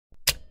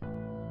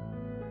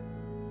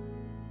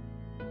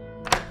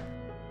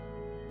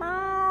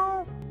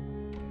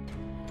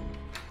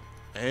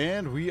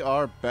And we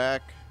are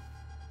back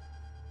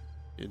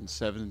in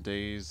 7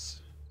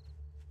 days.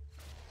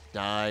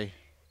 Die.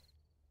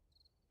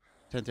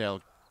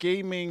 Tentacle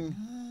Gaming.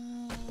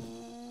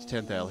 It's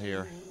Tentacle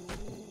here.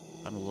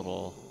 I'm a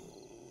little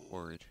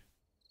worried.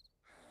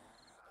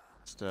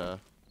 Just,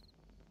 gonna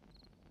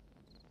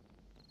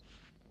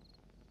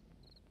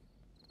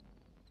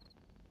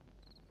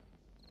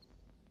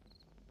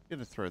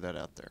throw that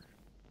out there.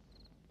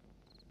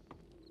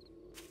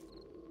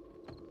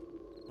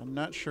 I'm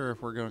not sure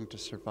if we're going to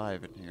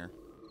survive in here.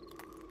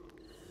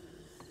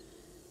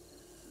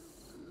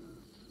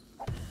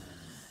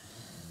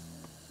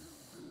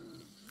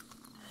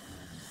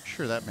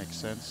 Sure, that makes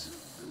sense.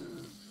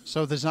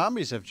 So the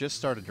zombies have just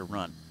started to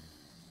run.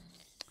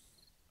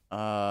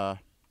 And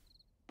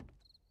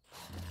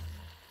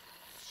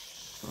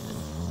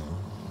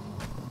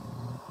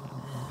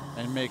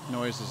make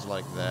noises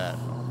like that.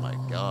 Oh my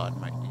god,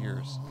 my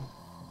ears.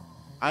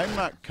 I'm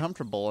not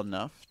comfortable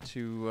enough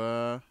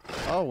to,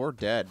 oh, we're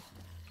dead.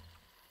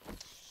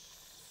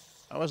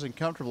 I wasn't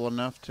comfortable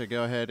enough to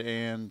go ahead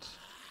and...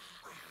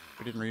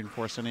 We didn't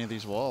reinforce any of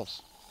these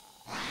walls.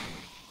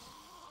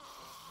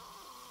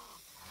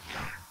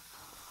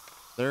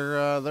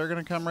 They're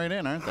gonna come right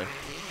in, aren't they?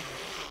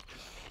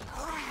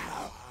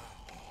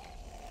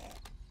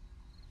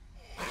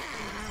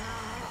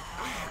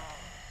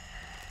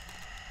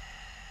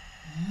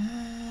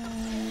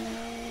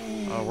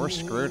 Oh, we're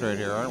screwed right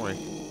here, aren't we?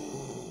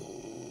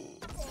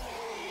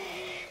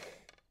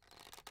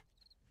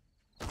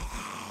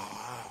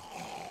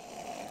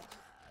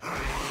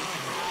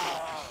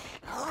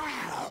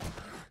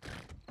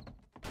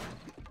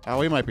 Oh,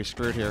 we might be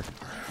screwed here.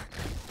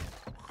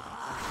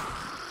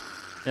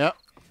 Yep.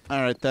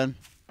 Alright then.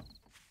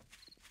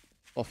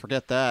 Well,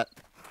 forget that.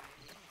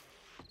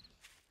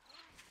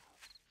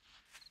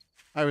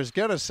 I was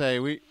gonna say,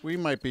 we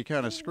might be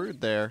kind of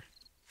screwed there.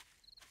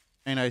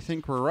 And I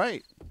think we're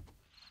right.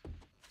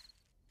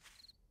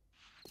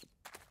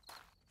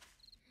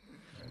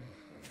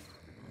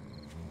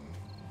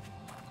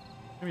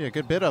 Maybe a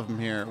good bit of them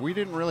here. We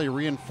didn't really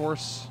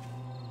reinforce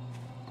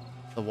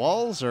the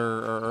walls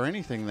or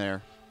anything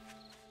there.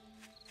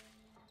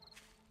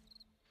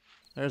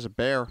 There's a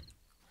bear.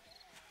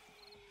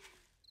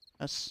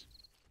 That's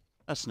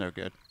no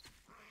good.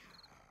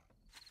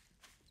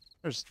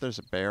 There's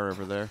a bear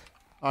over there.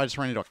 Oh, I just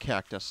ran into a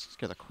cactus.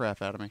 Scare the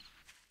crap out of me.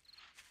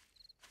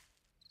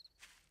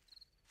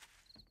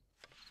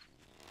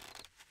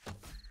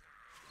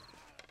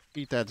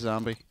 Eat that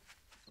zombie.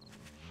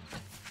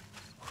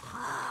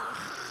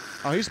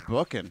 Oh, he's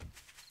booking.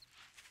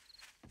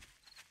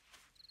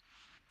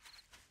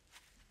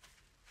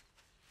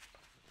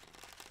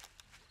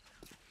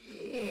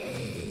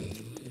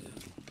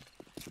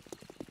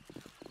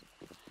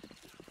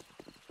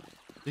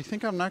 Do you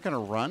think I'm not going to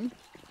run?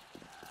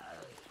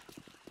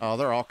 Oh,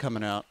 they're all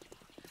coming out.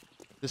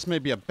 This may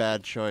be a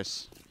bad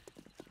choice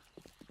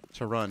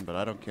to run, but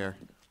I don't care.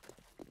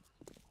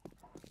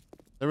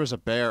 There was a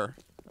bear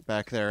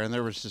back there, and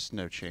there was just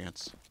no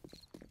chance.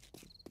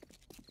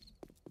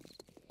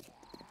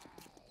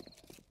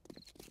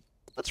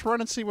 Let's run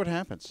and see what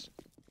happens.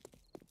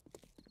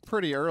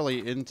 Pretty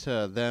early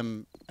into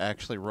them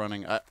actually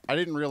running. I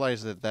didn't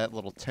realize that that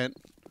little tent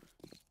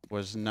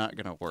was not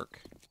going to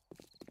work.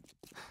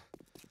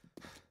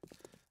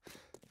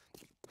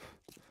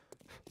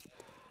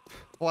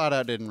 Flat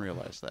out didn't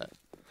realize that.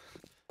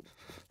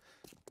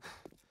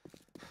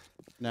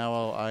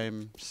 Now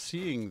I'm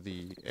seeing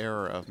the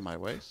error of my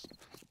ways.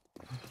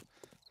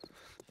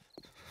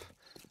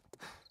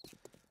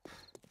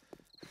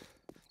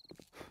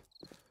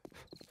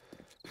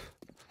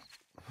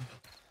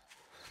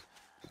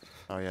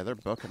 Oh yeah, they're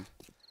booking.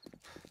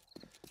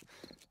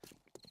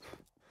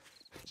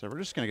 So we're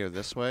just gonna go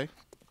this way.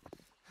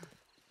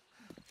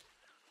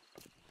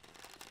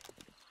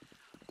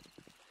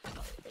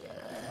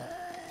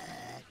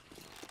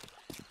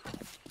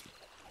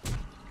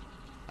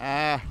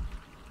 Ah.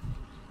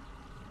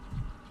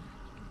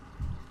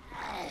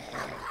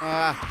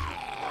 Ah.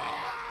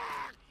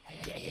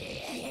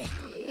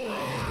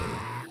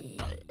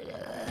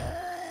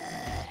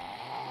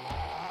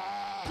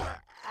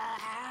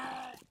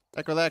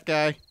 Heck with that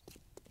guy.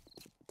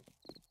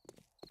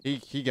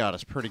 He got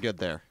us pretty good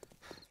there.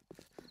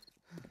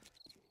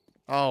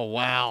 Oh,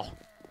 wow.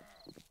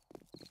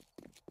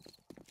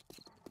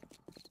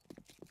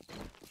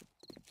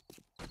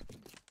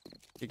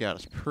 He got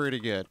us pretty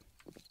good.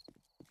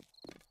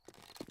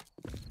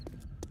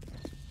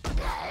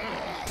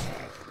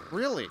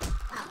 Really?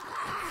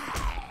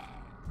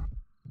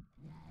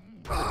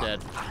 We're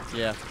dead.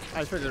 Yeah,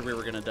 I figured we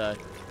were gonna die.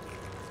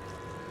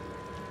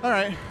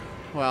 Alright,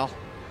 well.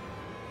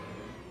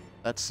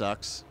 That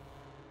sucks.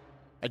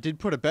 I did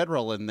put a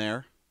bedroll in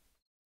there,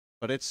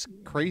 but it's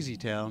crazy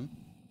town.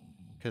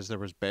 Because there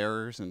was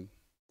bears and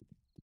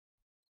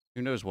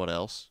who knows what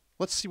else.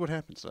 Let's see what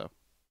happens, though.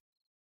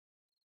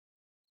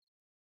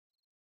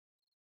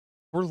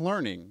 We're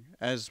learning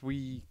as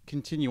we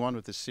continue on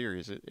with this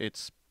series.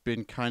 It's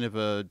been kind of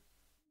a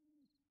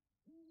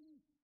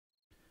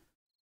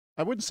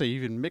I wouldn't say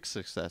even mixed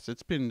success.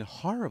 It's been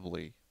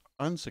horribly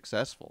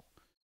unsuccessful.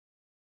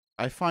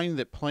 I find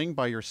that playing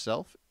by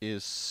yourself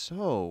is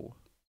so...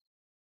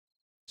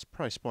 It's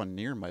probably spawned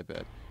near my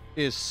bed.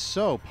 Is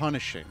so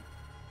punishing.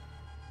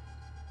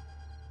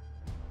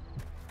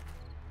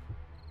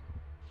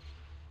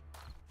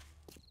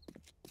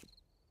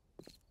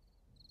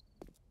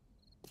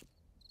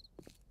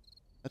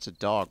 That's a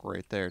dog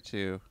right there,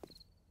 too.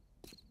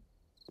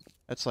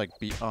 That's, like,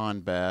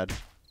 beyond bad.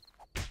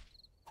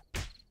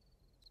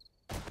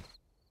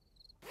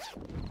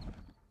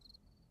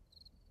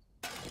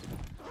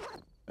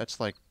 That's,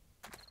 like,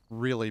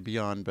 really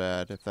beyond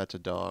bad if that's a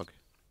dog.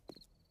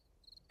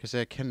 Because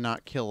I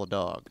cannot kill a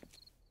dog.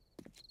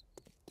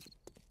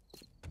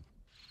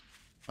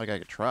 Like, I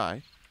could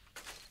try.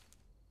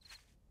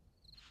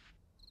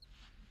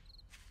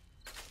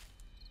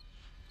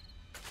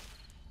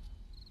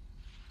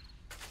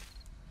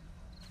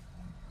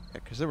 Yeah,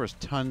 because there was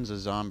tons of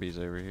zombies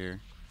over here.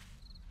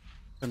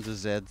 Tons of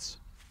Zeds.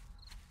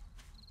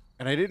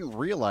 And I didn't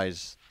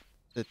realize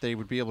that they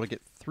would be able to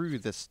get through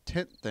this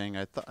tent thing.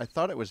 I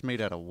thought it was made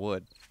out of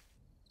wood.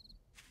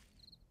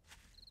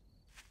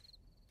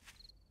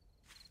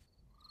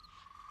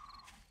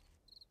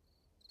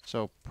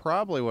 So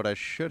probably what I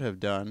should have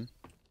done...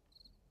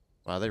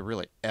 Wow, they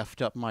really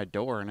effed up my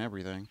door and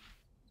everything.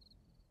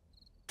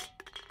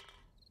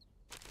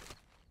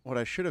 What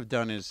I should have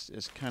done is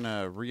kind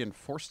of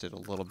reinforced it a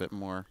little bit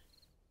more.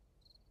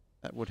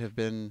 That would have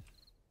been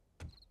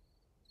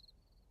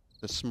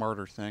the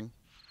smarter thing.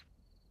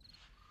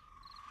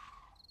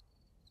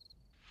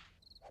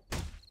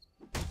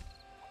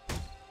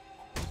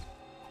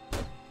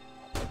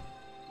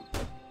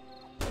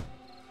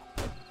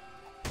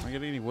 Am I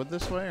getting any wood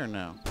this way or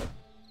no?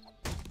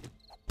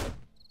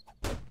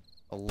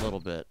 A little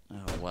bit.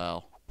 Oh,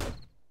 wow.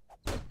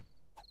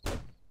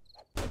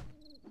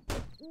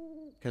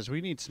 Because we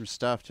need some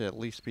stuff to at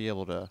least be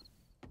able to,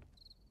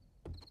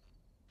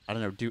 I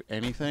don't know, do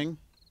anything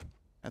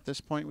at this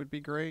point would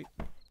be great.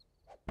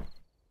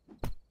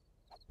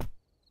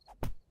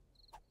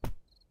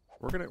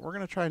 We're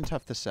gonna try and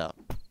tough this out.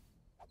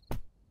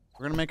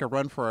 We're gonna make a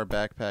run for our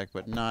backpack,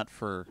 but not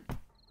for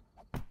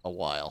a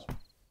while.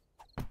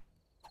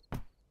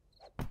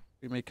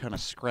 We may kind of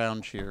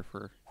scrounge here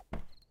for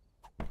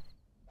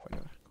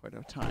quite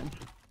a time.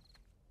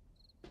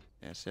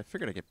 Yeah, see, I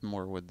figured I'd get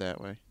more wood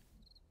that way.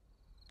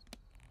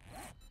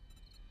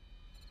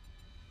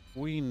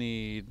 We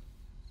need...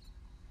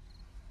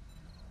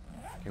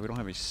 Okay, we don't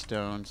have any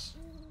stones.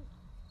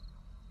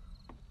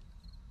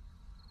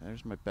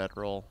 There's my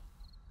bedroll.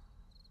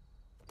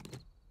 Go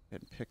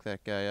ahead and pick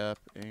that guy up,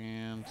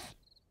 and...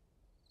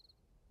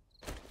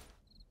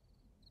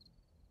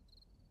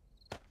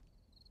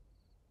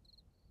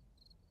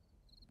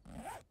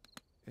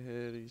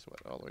 He's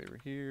what, all the way over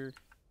here.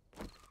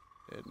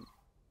 And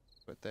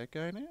put that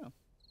guy now.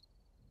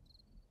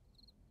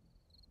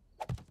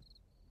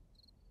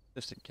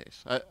 Just in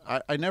case.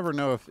 I never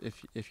know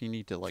if you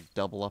need to like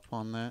double up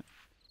on that.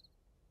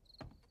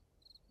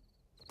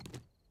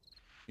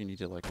 You need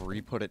to like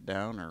re-put it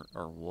down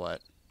or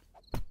what.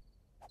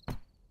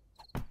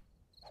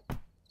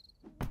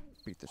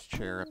 Beat this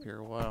chair up here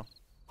a while.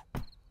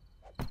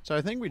 So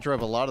I think we drove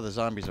a lot of the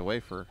zombies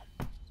away for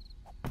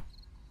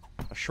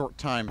a short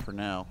time for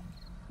now.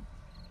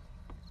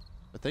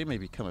 But they may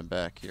be coming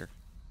back here.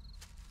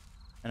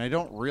 And I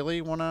don't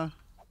really want to...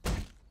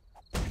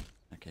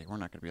 Okay, we're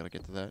not going to be able to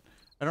get to that.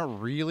 I don't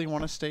really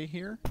want to stay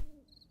here.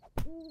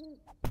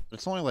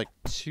 It's only like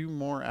 2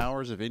 more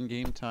hours of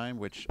in-game time,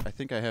 which I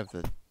think I have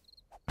the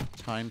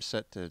time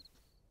set to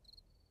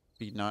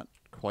be not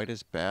quite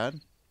as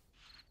bad.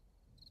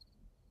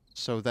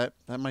 So that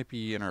might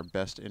be in our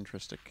best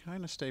interest to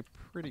kind of stay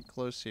pretty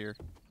close here.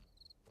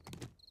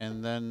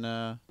 And then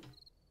to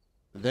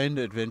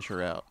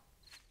adventure out.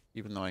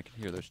 Even though I can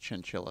hear those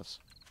chinchillas.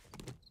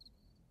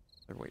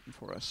 They're waiting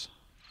for us.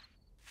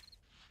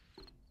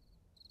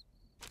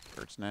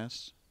 Bird's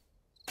nest.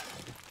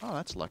 Oh,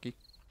 that's lucky.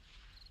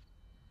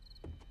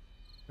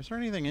 Was there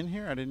anything in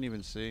here I didn't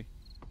even see?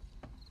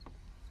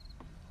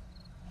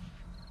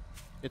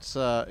 It's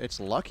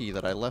lucky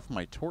that I left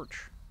my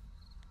torch.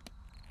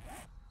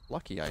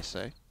 Lucky, I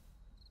say.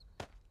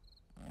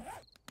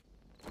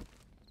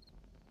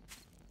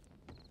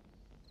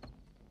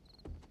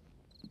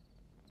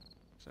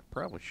 I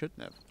probably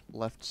shouldn't have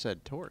left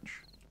said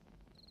torch.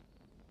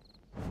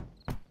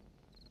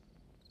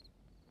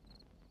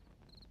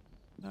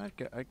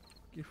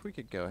 If we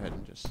could go ahead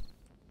and just...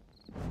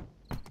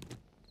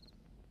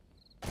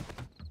 I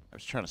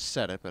was trying to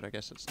set it, but I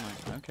guess it's not...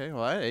 Okay,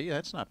 well, hey,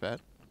 that's not bad.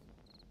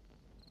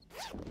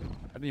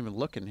 I didn't even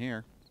look in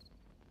here.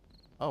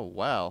 Oh,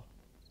 wow.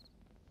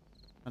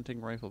 Hunting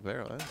rifle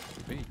barrel. That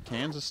could be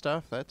cans of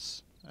stuff.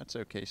 That's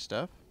okay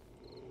stuff.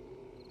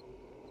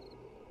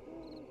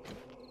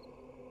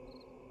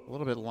 A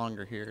little bit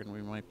longer here and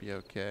we might be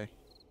okay.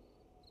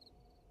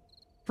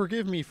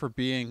 Forgive me for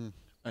being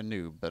a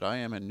noob, but I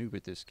am a noob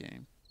at this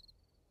game.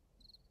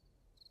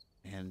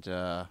 And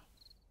I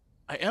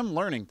am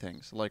learning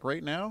things. Like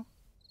right now,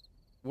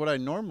 what I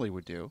normally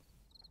would do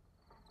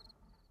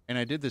and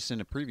I did this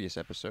in a previous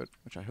episode,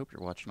 which I hope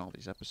you're watching all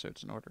these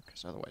episodes in order,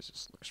 because otherwise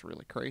this looks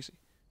really crazy,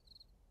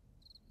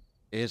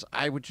 is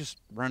I would just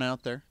run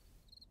out there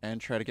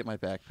and try to get my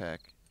backpack.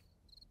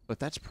 But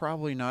that's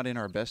probably not in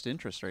our best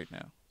interest right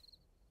now.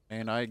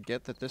 And I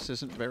get that this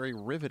isn't very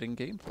riveting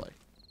gameplay.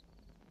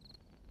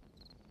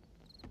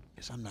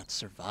 Because I'm not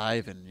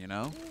surviving, you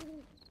know?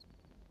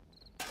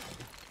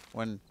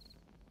 When,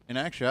 in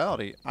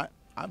actuality,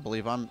 I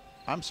believe I'm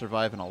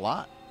surviving a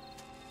lot.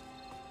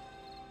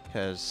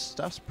 Because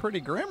stuff's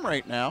pretty grim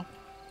right now.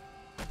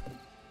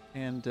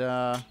 And,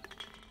 can't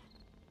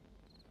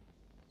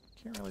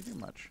really do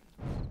much.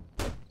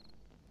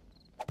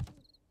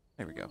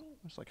 There we go.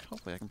 I was like,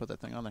 hopefully I can put that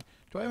thing on there.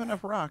 Do I have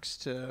enough rocks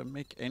to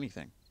make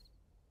anything?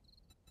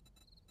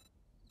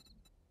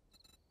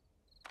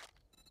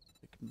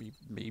 It can be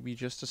maybe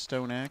just a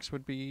stone axe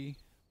would be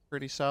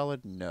pretty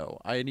solid. No,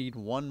 I need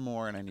one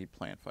more and I need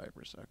plant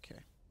fibers.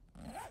 Okay.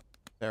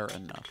 Fair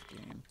enough,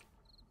 game.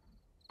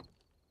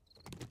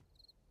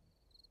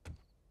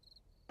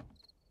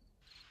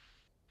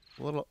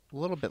 A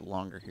little bit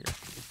longer here.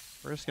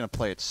 We're just gonna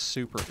play it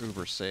super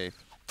uber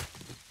safe.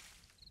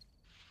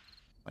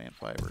 Plant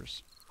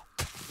fibers.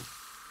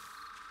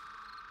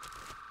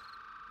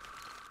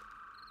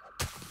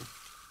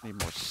 Need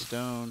more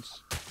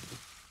stones.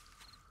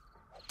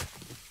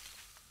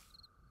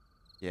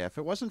 Yeah, if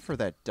it wasn't for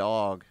that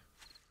dog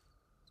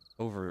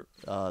over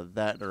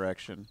that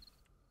direction.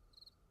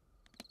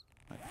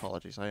 My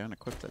apologies, I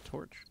unequipped that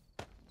torch.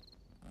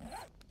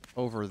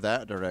 Over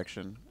that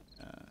direction,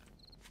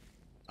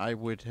 I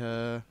would,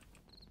 I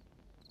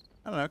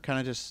don't know, kind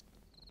of just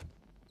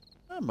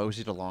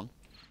moseyed along.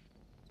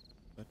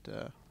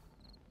 But,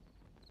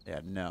 yeah,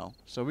 no.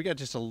 So we got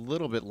just a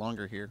little bit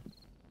longer here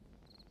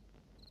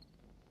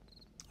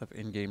of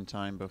in-game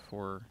time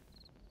before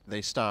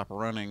they stop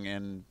running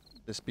and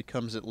this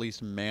becomes at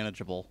least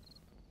manageable.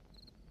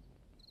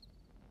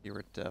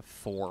 Here at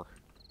 4.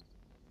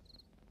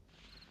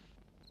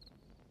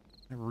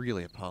 I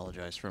really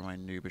apologize for my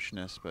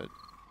noobishness, but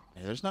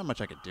yeah, there's not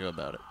much I could do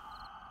about it.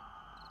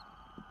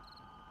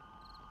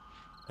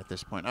 At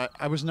this point,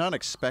 I was not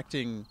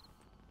expecting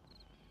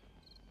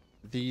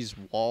these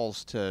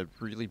walls to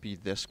really be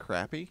this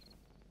crappy.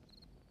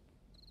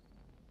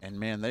 And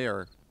man, they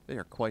are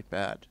quite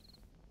bad.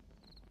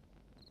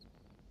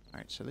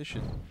 Alright, so they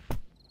should...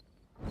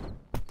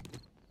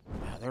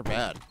 Wow, they're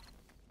bad.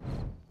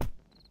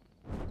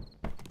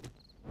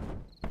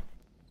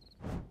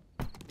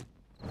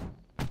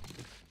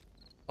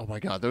 Oh my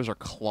god, those are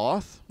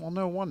cloth? Well,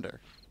 no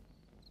wonder.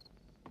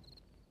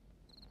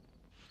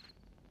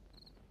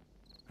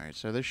 Alright,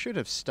 so they should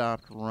have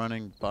stopped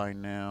running by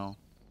now.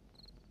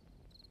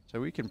 So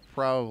we can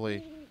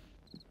probably...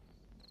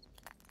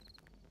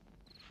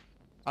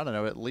 I don't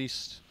know, at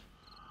least...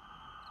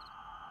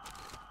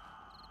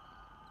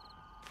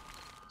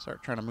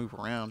 start trying to move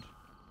around.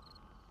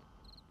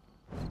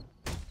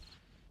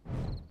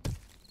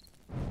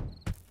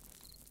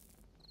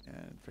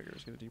 And figure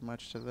it's going to do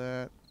much to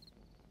that.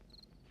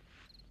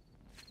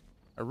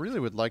 I really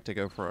would like to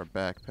go for our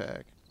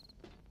backpack.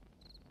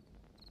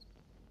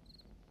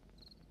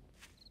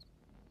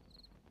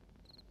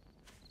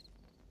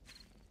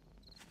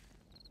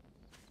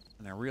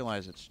 And I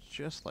realize it's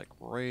just like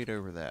right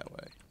over that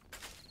way.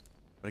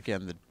 But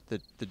again,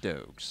 the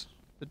dogs.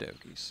 The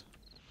dogies.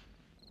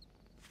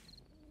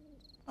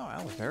 Oh,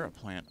 aloe vera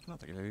plant. I don't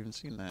think I've even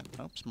seen that.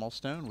 Oh, small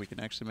stone. We can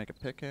actually make a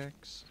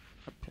pickaxe.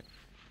 You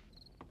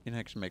can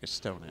actually make a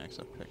stone axe,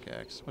 a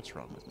pickaxe. What's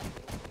wrong with me?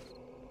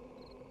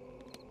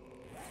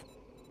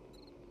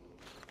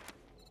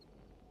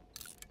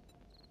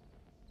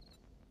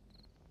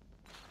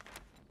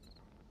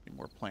 Need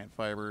more plant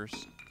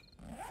fibers.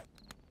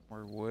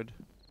 More wood.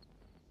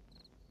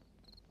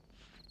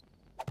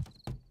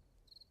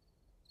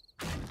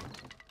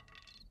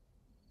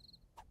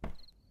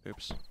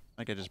 Oops.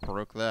 I think I just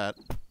broke that.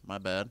 My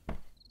bad.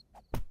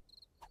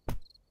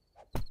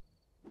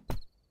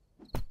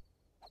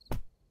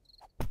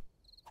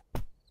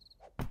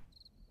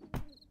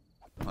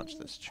 Punch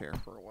this chair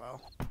for a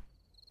while.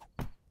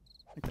 I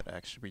think that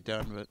axe should be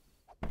done, but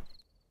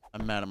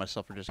I'm mad at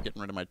myself for just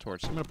getting rid of my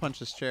torch. So I'm gonna punch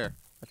this chair.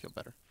 I feel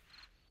better.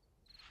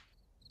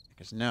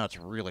 Because now it's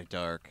really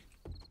dark.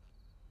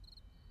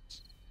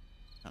 It's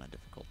kind of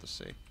difficult to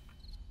see.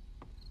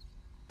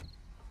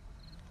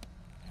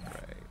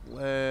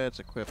 Let's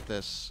equip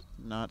this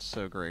not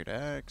so great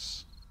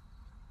axe.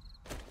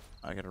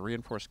 I got a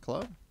reinforced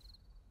club.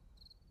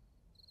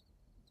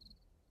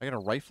 I got a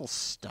rifle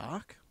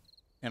stock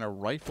and a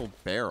rifle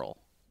barrel.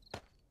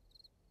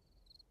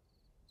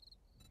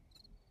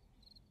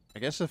 I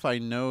guess if I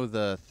know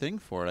the thing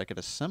for it, I could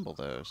assemble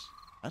those.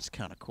 That's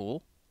kind of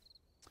cool.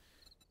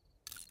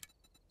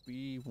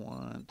 We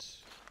want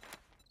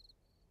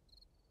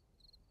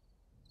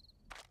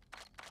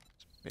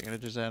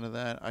bandages out of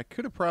that. I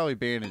could have probably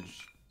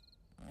bandaged,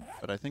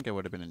 but I think I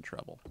would have been in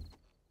trouble.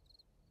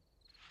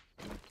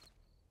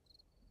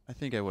 I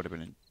think I would have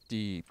been in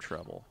deep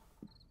trouble.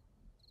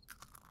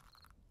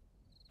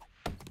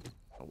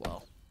 Oh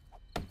well.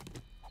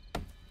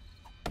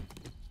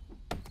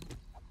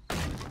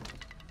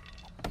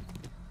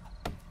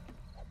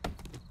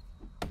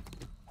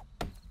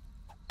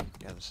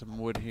 some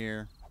wood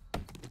here.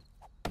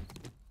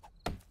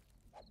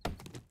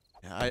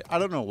 Yeah, I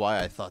don't know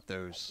why I thought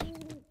those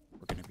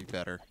were going to be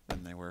better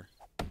than they were.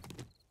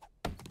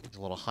 These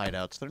little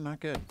hideouts, they're not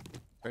good.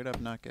 Straight up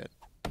not good.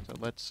 So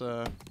let's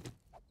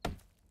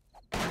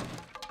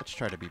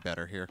try to be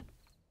better here.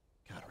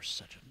 God, we're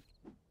such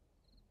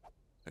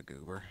a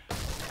goober.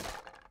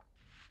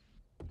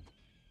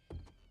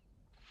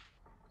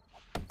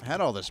 I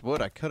had all this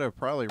wood. I could have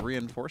probably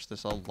reinforced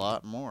this a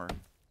lot more.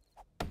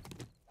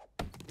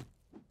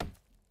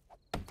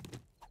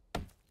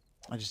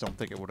 I just don't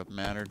think it would have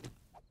mattered.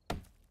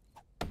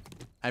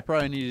 I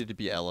probably needed to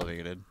be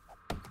elevated.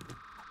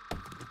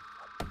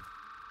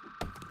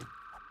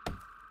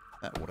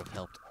 That would have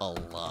helped a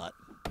lot,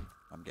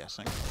 I'm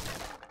guessing.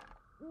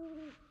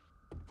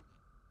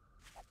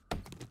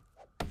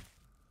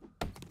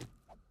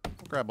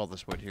 I'll grab all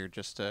this wood here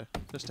just to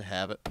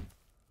have it.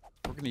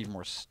 We're gonna need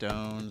more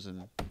stones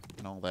and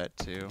all that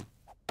too.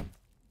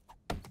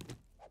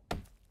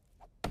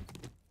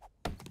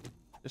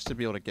 Just to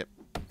be able to get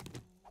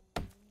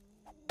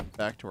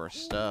back to our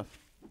stuff.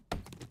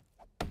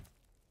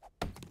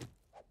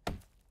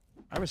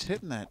 I was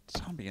hitting that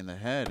zombie in the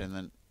head and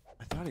then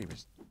I thought he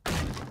was... I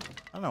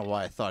don't know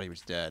why I thought he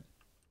was dead.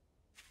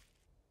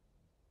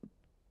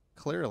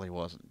 Clearly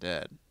wasn't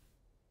dead.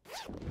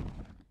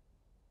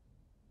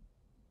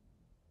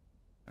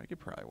 I could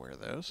probably wear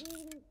those.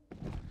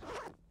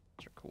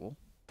 Those are cool.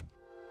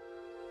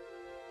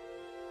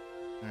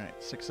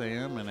 Alright, 6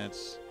 a.m. and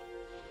it's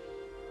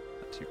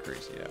not too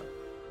crazy out.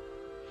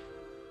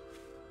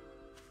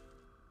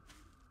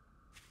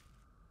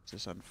 It's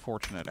this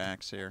unfortunate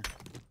axe here.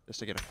 Just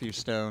to get a few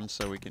stones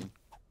so we can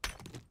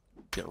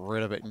get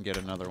rid of it and get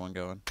another one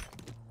going.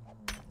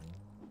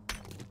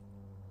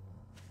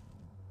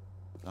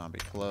 Zombie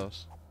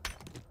close.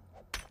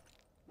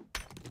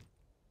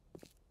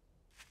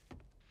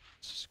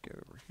 Let's just go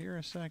over here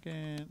a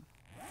second.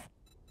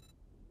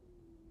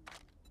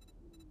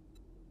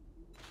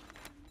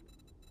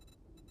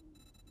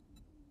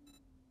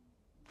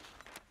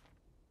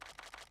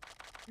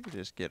 We could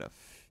just get a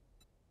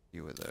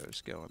few of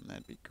those going,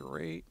 that'd be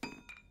great.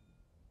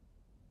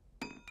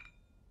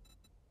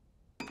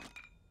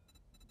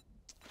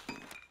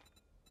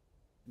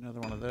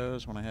 Another one of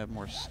those when I have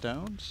more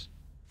stones.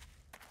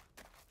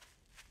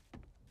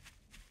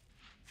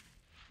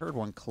 Heard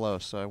one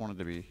close, so I wanted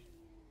to be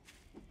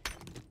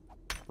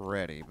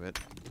ready, but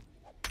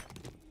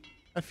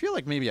I feel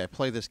like maybe I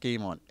play this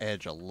game on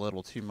edge a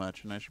little too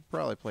much, and I should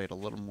probably play it a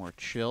little more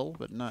chill,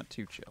 but not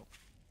too chill.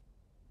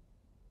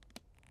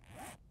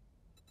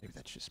 Maybe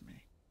that's just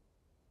me.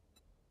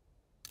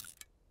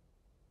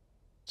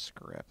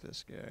 Scrap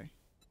this guy.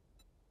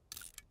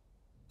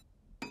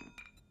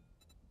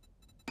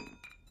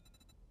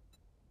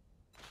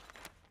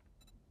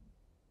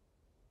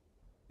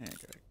 And I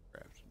gotta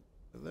grab some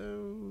of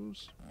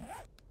those.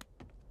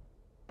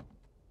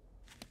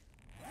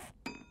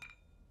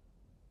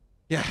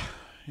 Yeah,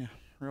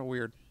 real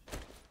weird.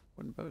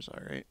 Wooden bows,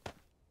 alright.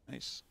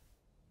 Nice.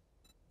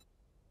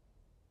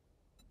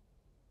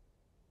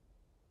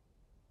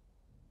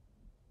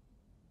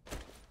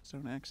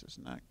 Stone axe is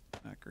not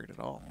great at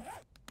all.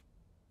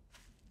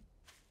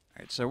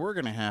 Alright, so we're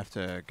gonna have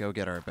to go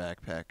get our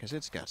backpack, because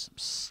it's got some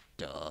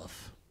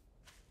stuff.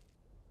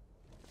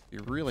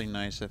 It'd be really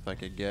nice if I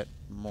could get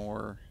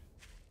more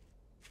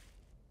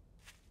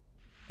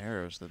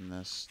arrows than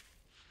this.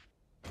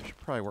 I should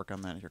probably work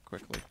on that here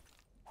quickly.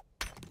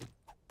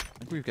 I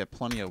think we've got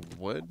plenty of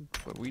wood,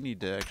 but we need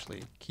to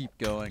actually keep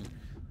going.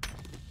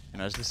 And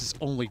as this is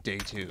only day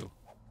 2.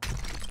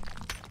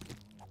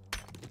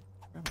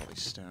 Grab all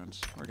these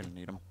stones. We're gonna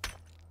need them.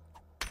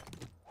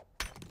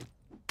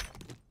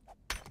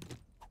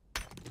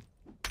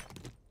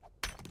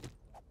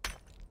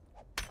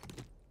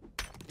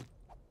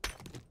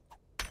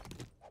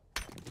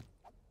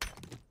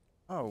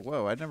 Oh,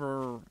 whoa, I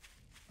never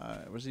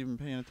was even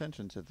paying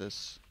attention to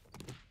this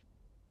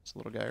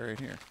little guy right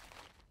here.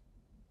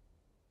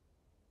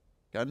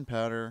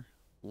 Gunpowder,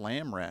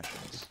 lamb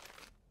rations.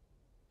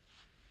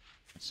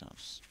 That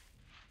sounds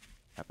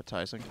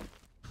appetizing.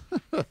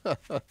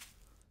 Let's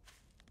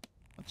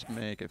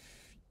make a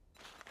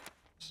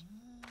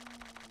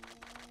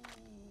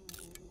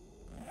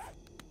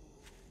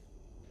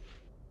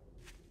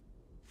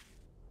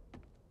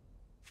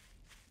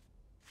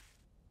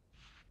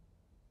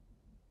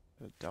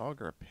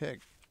dog or a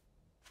pig?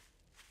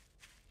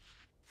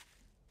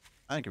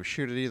 I think we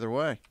shoot it either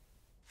way.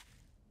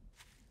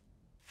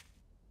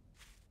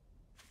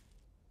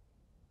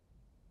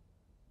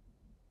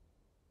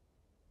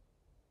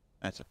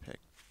 That's a pig.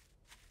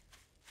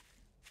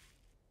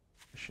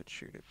 I should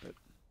shoot it, but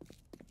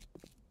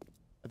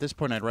at this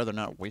point I'd rather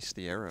not waste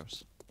the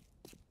arrows.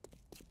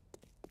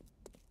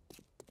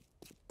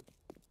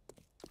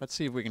 Let's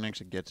see if we can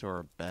actually get to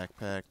our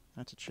backpack.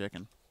 That's a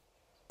chicken.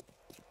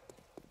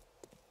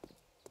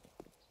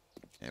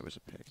 Yeah, it was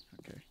a pig.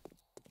 Okay.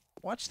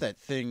 Watch that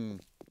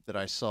thing that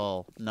I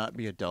saw not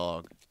be a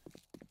dog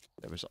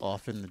that was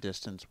off in the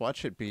distance.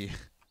 Watch it be...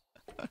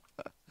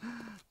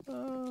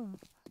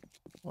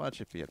 watch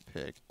it be a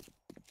pig.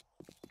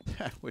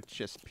 That would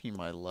just be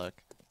my luck.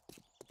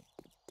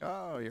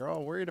 Oh, you're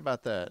all worried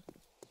about that.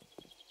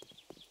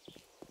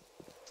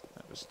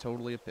 That was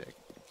totally a pig.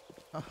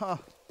 Haha.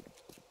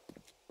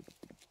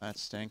 That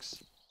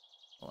stinks.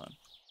 Hold on.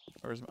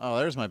 Oh,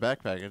 there's my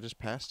backpack. I just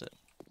passed it.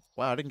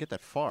 Wow, I didn't get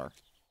that far.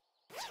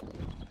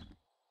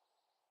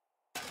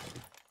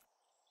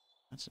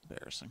 That's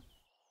embarrassing.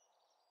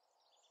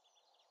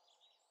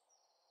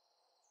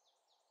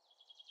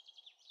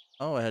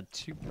 Oh, I had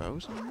 2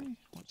 bows on me?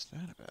 What's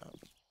that about?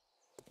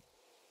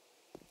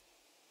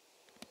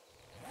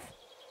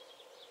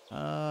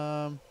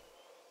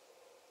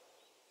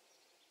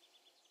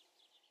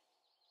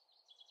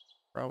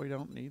 Probably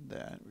don't need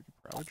that. We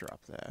could probably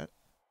drop that.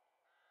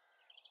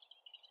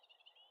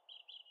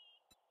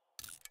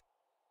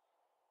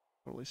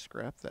 Totally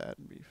scrap that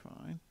and be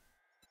fine.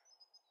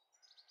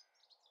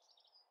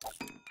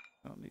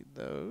 Don't need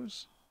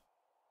those.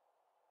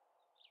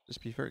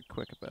 Just be very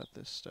quick about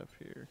this stuff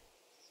here.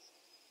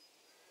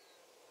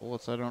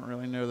 Bullets I don't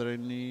really know that I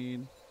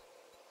need.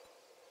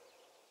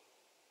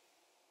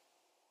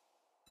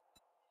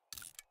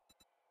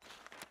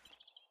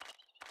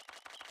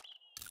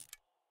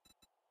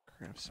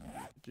 Grab some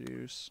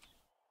juice.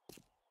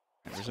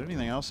 Is there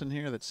anything else in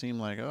here that seemed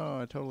like, oh,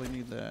 I totally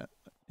need that?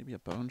 Maybe a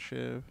bone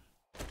shiv.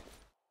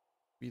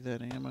 Maybe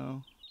that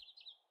ammo.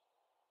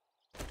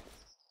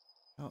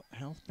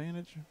 Health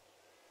bandage?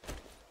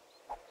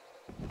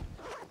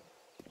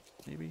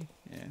 Maybe?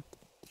 Yeah.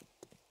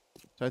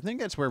 So I think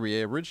that's where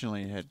we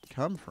originally had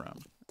come from.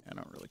 I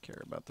don't really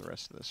care about the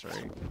rest of this,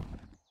 right?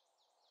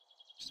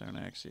 Stone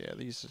axe, yeah,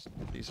 these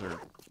are,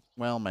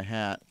 well, my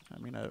hat. I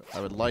mean, I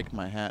would like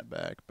my hat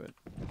back, but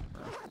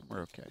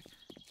we're okay.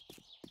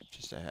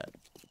 Just a hat.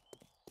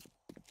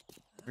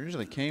 We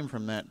usually came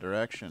from that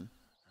direction.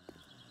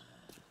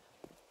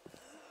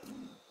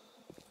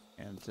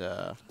 And,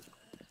 I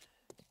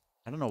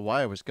don't know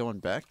why I was going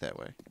back that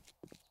way.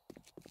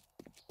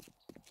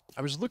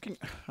 I was looking,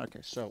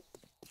 okay, so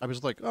I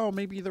was like, oh,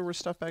 maybe there was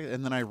stuff back there.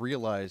 And then I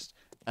realized,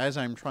 as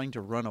I'm trying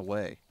to run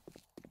away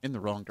in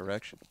the wrong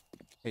direction,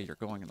 hey, you're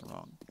going in the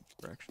wrong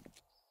direction.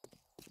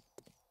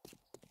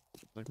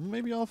 Like,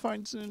 maybe I'll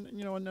find some,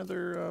 you know,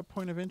 another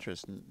point of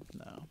interest.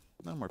 No,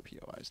 no more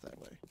POIs that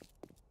way.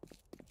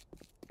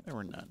 There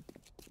were none.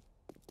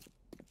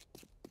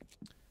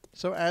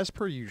 So, as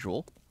per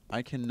usual,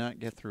 I cannot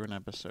get through an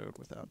episode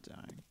without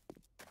dying.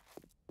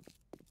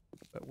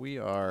 But we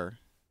are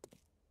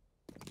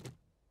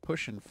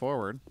pushing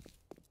forward,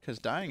 because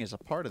dying is a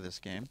part of this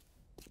game.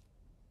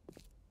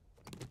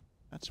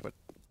 That's what,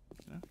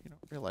 you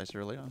don't realize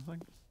early on.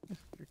 Like,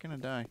 you're gonna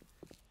die.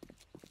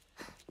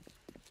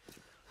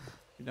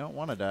 You don't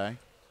want to die.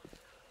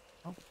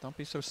 Oh, don't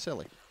be so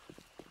silly.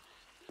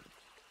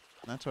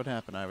 That's what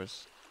happened. I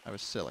was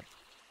silly.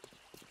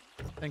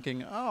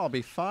 Thinking, oh, I'll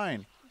be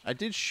fine. I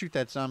did shoot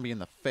that zombie in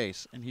the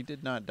face, and he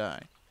did not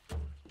die.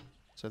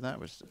 So that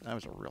was a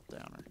real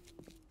downer.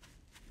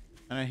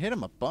 And I hit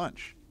him a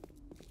bunch.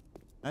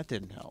 That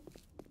didn't help.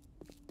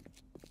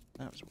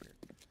 That was weird.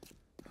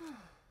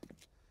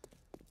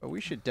 But we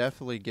should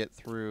definitely get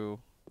through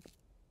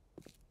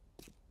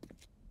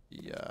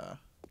the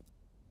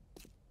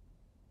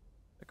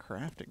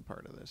crafting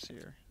part of this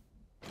here.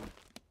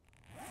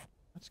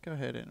 Let's go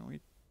ahead and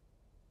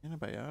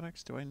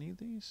antibiotics, do I need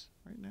these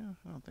right now?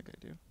 I don't think I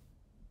do.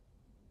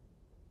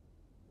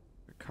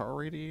 A car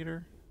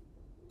radiator?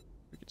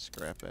 We could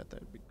scrap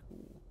that'd be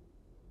cool.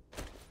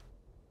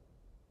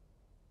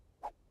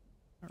 I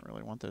don't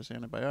really want those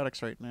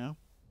antibiotics right now.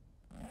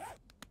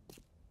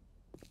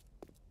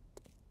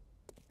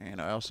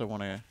 And I also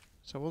want to,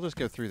 so we'll just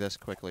go through this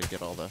quickly,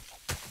 get all the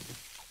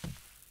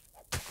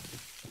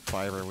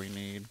fiber we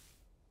need.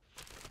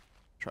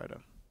 Try to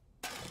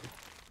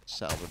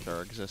salvage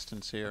our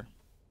existence here.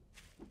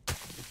 A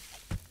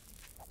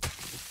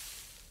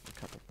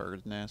couple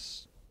bird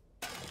nests.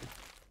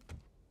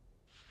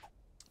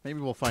 Maybe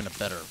we'll find a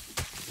better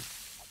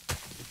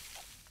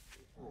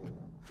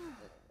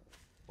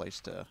place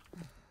to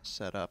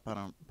set up.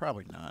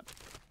 Probably not.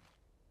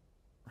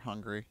 We're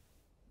hungry.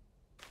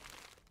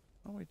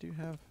 Oh, we do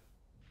have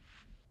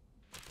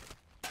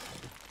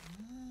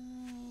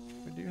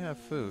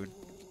food.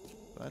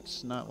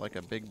 That's not like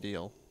a big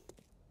deal.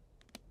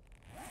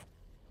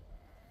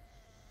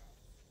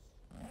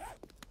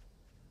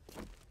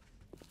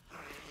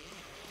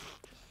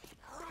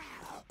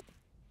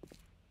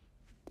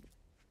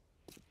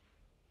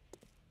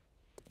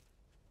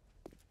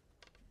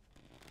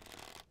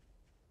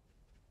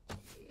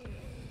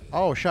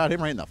 Oh, shot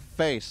him right in the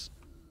face.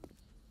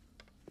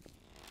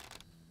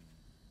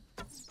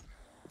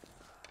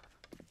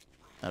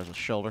 That was a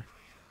shoulder.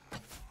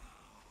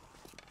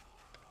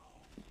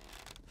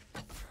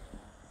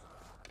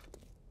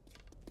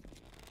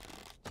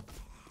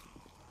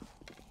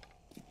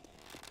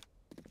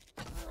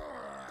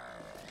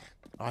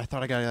 Oh, I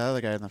thought I got the other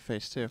guy in the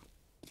face, too.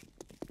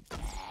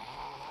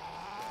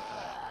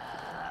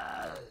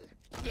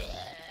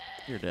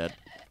 You're dead.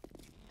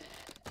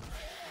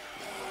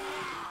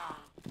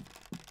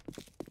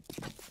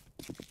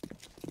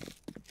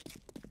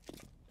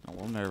 I'm a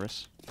little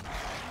nervous.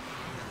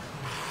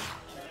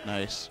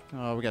 Nice.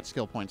 Oh, we got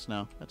skill points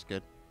now. That's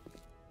good.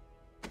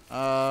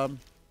 Nothing.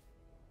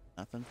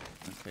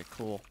 Okay,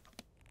 cool.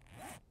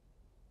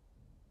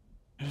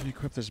 I didn't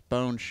equip this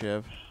bone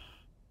shiv.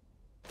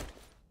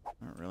 I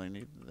don't really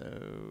need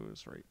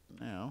those right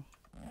now.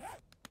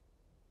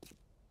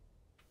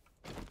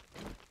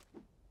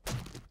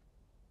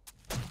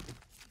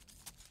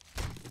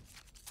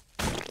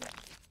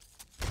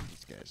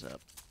 These guys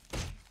up.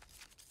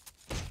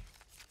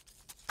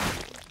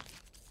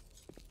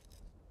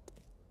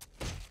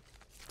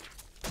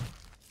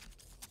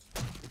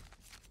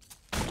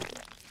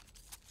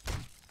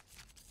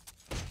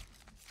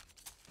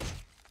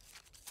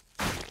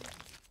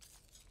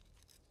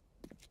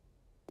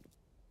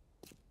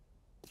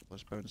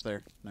 Those bones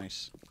there.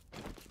 Nice.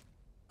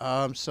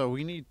 So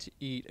we need to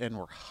eat and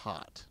we're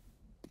hot.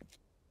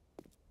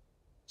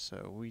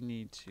 So we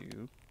need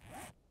to...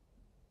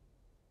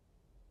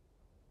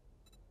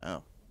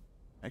 Oh.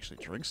 Actually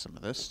drink some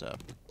of this stuff.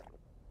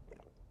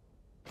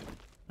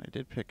 I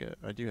did pick it.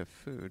 I do have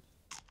food.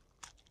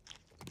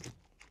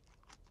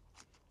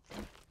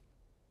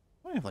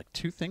 I have like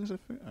 2 things of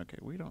food? Okay,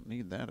 we don't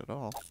need that at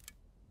all.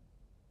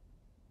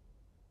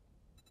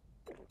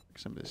 Pick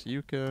some of this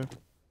yucca.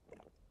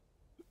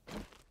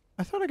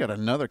 I thought I got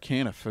another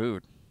can of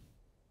food.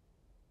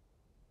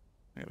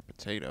 I got a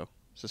potato.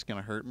 Is this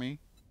gonna hurt me?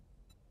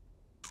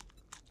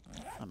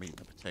 I'm eating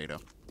a potato.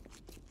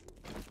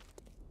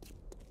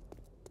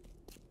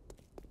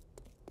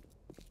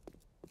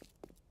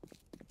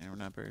 And we're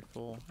not very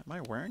full. Am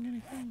I wearing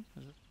anything?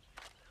 Is it...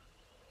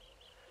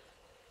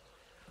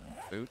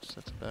 Boots,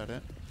 that's about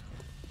it.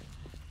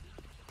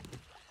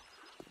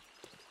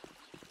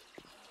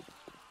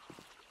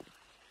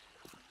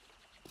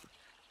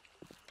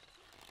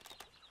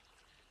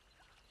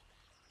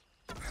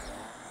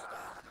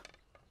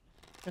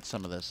 Get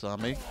some of this,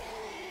 zombie.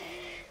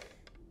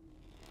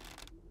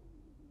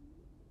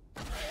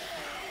 I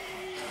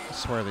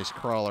swear these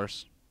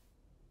crawlers.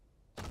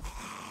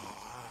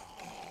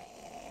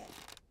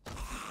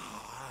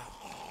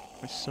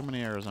 There's so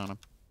many arrows on them.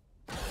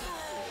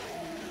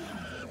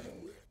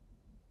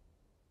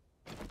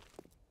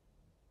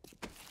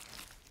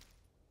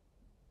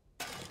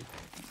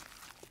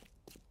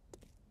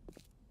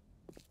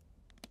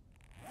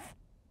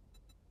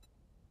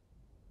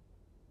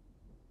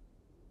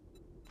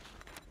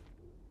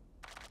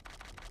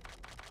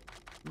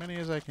 As many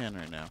as I can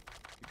right now.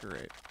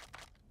 Great.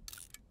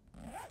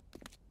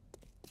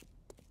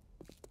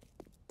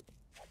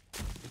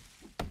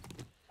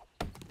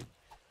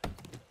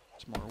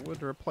 Some more wood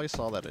to replace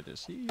all that I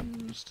just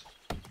used.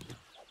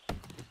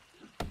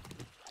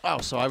 Oh,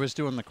 so I was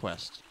doing the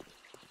quest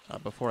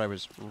before I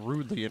was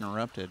rudely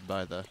interrupted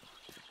by the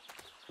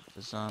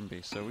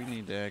zombie. So we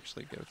need to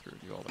actually go through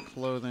and do all the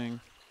clothing.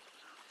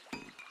 Do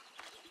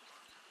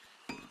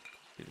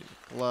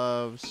the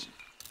gloves.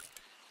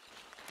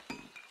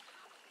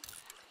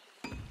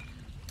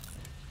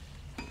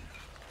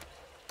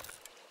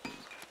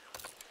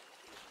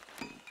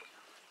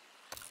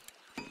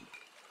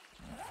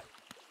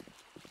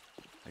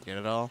 Get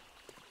it all?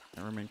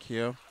 Never mind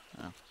Kyo?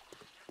 Oh.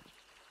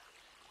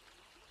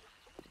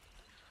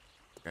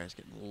 Guys,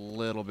 getting a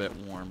little bit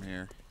warm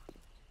here.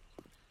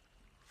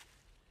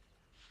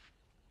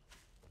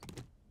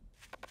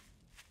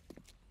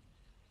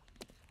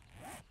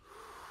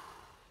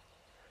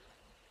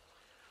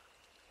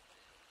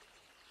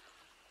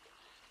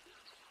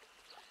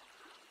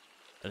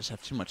 I just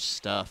have too much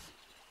stuff.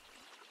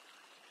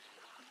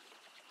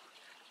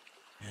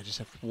 Yeah, I just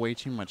have way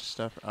too much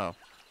stuff. Oh,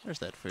 there's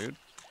that food.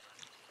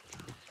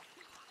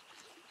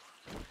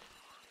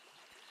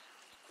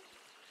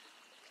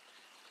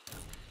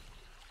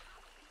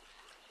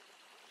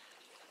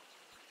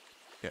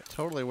 Yeah,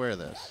 totally wear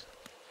this.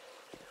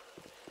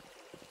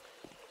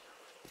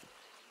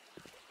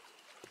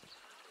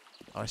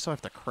 Oh, I still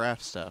have to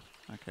craft stuff.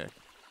 Okay.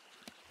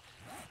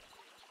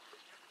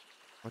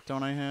 What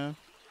don't I have?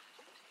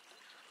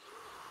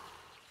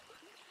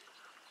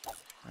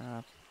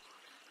 Crap.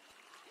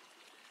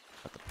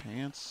 Got the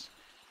pants.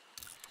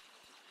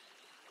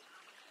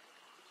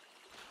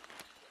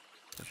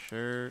 The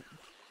shirt.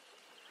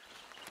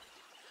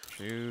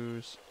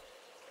 Shoes.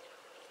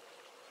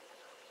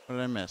 What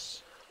did I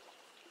miss?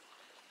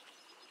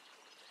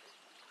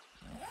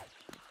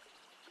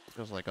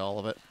 Feels like all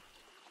of it.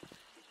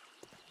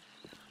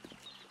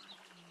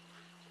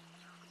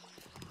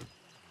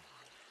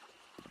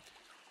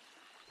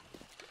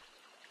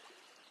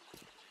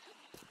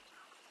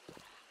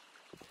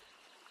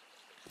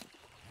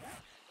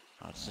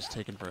 Oh, it's just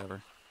taking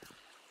forever.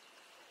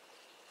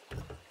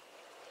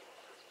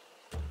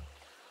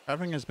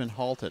 Crafting has been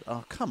halted.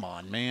 Oh, come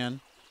on,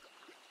 man.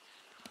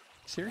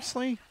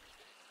 Seriously?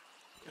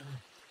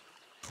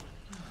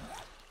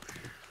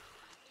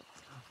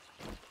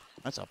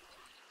 That's a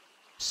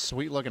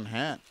sweet looking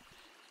hat.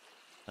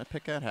 Did I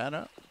pick that hat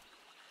up?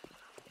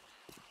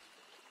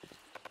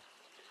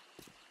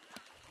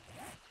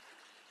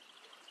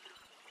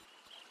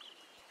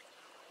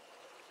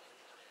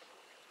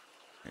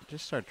 Okay,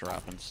 just start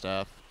dropping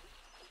stuff.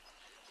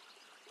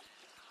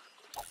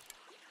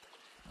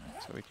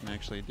 So we can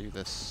actually do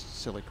this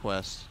silly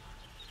quest.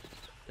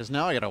 Because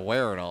now I gotta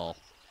wear it all.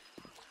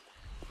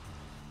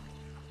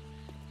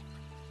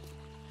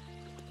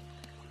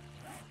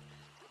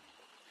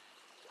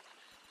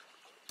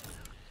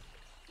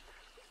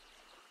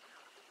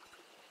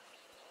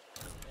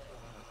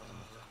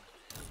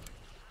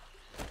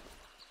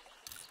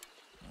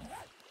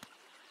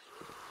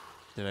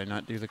 Did I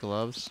not do the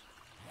gloves?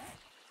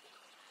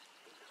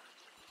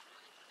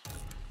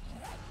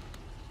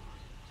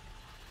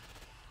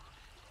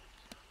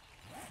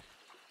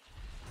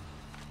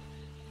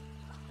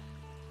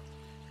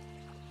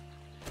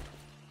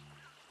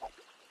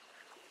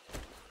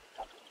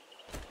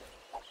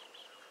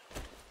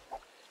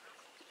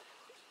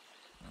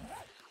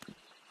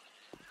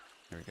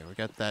 There we go. We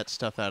got that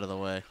stuff out of the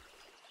way.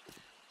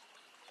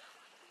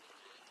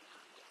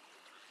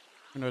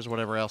 Who knows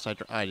whatever else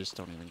I just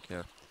don't even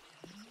care.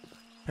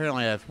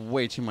 Apparently I have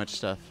way too much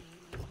stuff.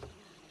 Come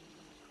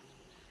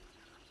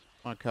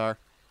on, car.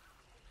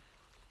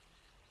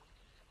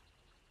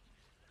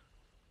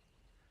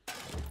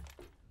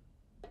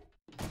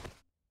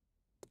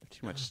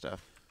 Too much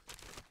stuff.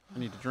 I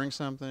need to drink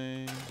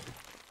something.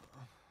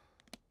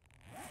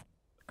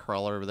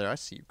 Crawler over there. I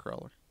see you,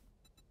 crawler.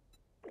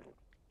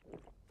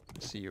 I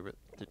see you.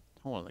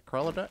 Hold on, the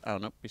crawler died? Oh,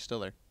 nope. He's still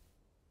there.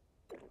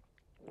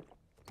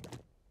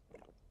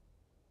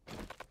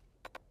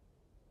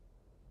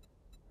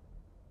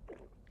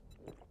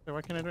 Hey,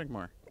 why can't I drink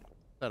more?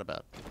 What's that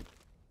about?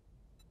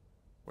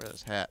 Wear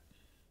this hat.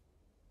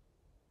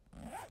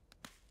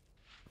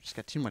 Just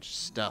got too much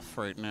stuff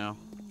right now.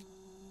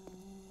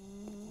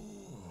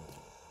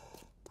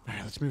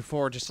 Alright, let's move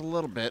forward just a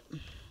little bit.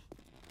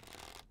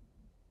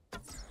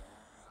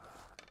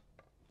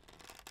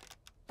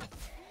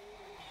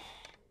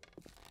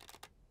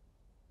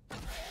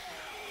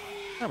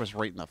 That was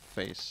right in the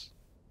face.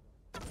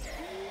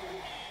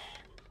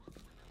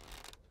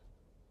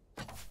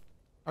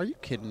 Are you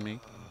kidding me?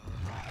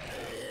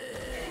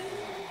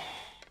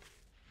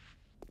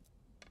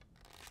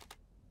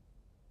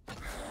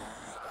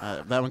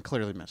 That one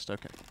clearly missed.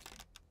 Okay.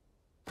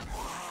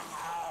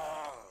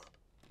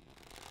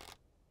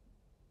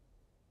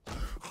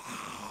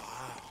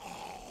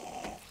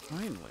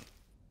 Finally.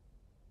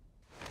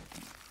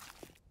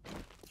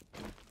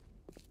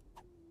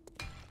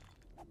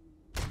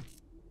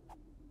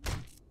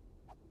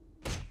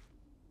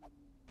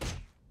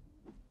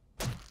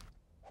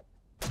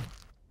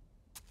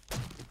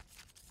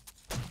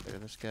 Clear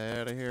this guy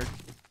out of here.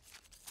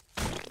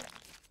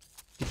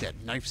 Get that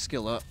knife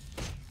skill up.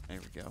 There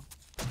we go.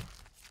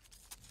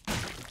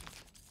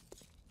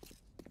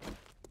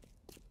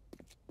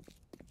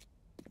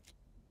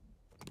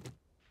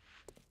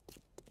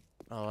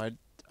 Oh,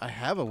 I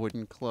have a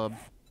wooden club.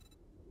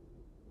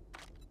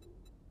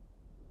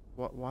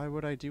 Why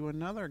would I do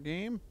another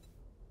game?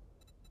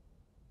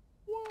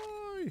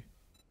 Why?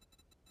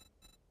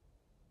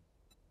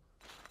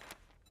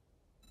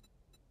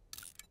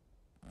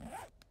 I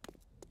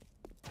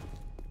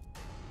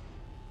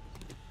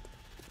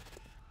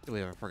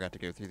believe I forgot to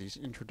go through these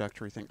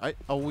introductory things. I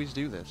always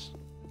do this.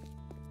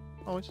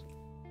 Always.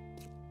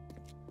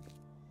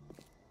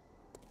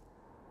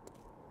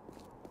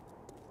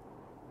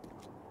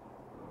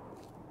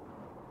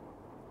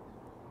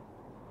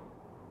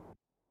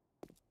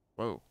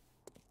 Whoa.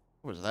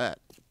 What was that?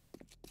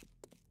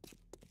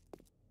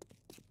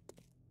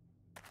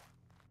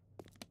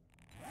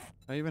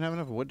 I even have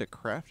enough wood to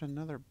craft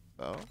another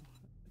bow? I think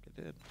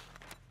I did.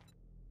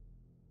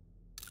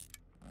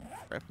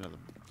 Craft another.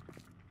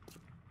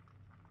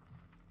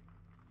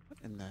 What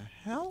in the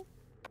hell?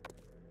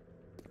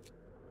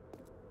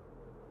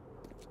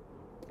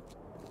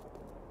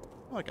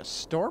 Like a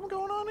storm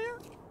going on here?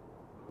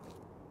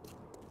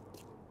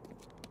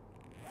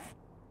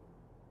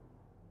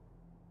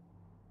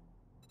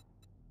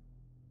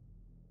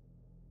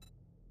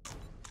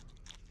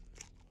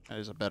 That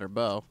is a better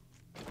bow.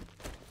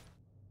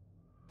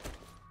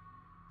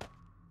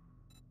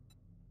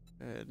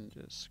 Go ahead and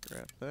just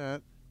scrap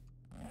that.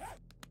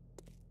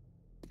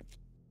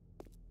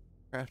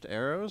 Craft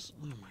arrows?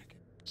 Oh my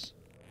goodness.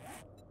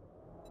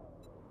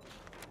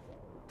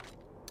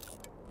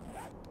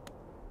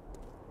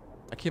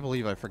 I can't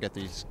believe I forget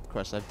these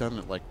quests. I've done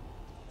it like,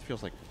 it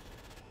feels like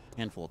a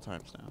handful of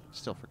times now.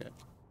 Still forget.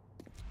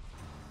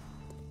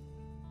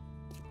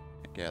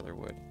 Gather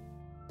wood.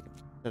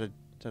 Is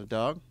that a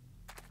dog?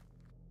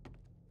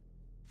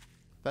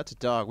 If that's a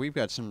dog, we've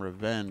got some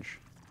revenge.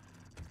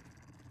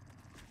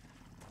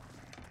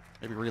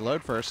 Maybe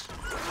reload first.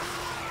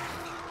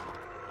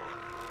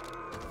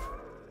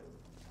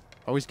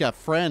 Oh, he's got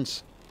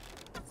friends.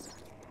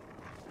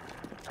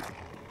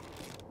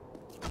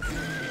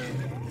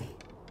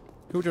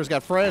 Cujo's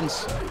got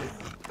friends.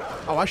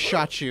 Oh, I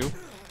shot you.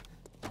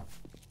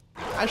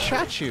 I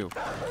shot you.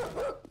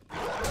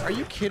 Are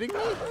you kidding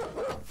me?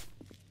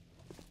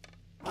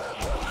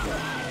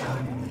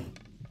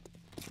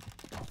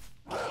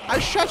 I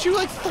shot you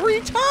like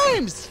 3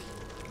 times!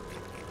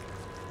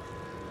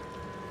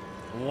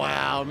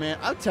 Wow, man.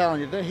 I'm telling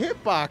you, the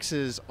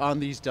hitboxes on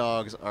these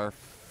dogs are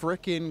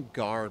frickin'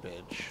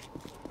 garbage.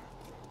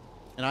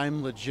 And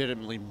I'm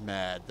legitimately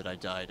mad that I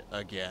died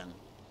again.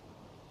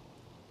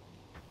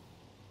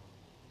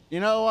 You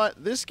know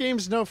what? This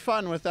game's no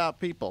fun without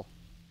people.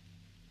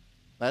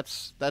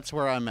 That's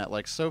where I'm at.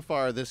 Like, so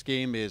far, this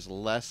game is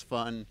less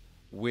fun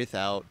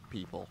without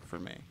people for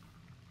me.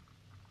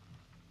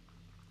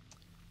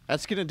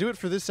 That's gonna do it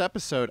for this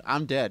episode.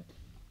 I'm dead.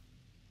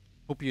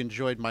 Hope you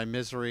enjoyed my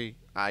misery.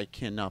 I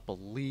cannot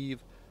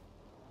believe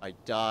I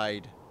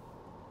died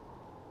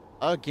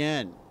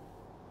again.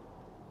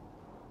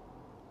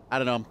 I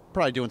don't know. I'm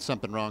probably doing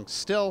something wrong.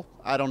 Still,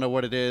 I don't know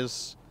what it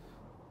is.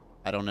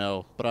 I don't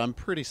know, but I'm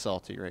pretty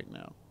salty right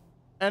now.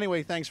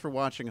 Anyway, thanks for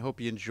watching. Hope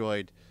you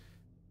enjoyed.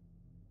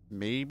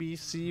 Maybe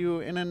see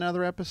you in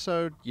another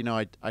episode. You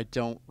know, I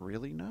don't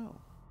really know.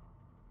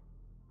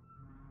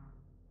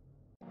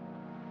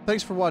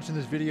 Thanks for watching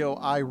this video.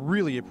 I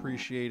really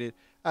appreciate it.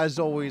 As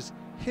always,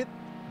 hit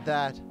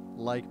that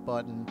like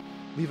button.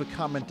 Leave a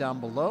comment down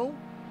below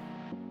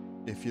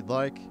if you'd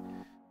like.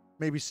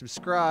 Maybe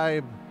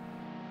subscribe.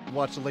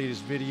 Watch the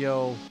latest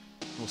video.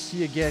 We'll see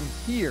you again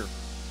here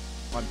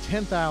on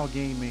 10th Hour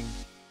Gaming.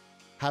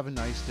 Have a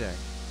nice day.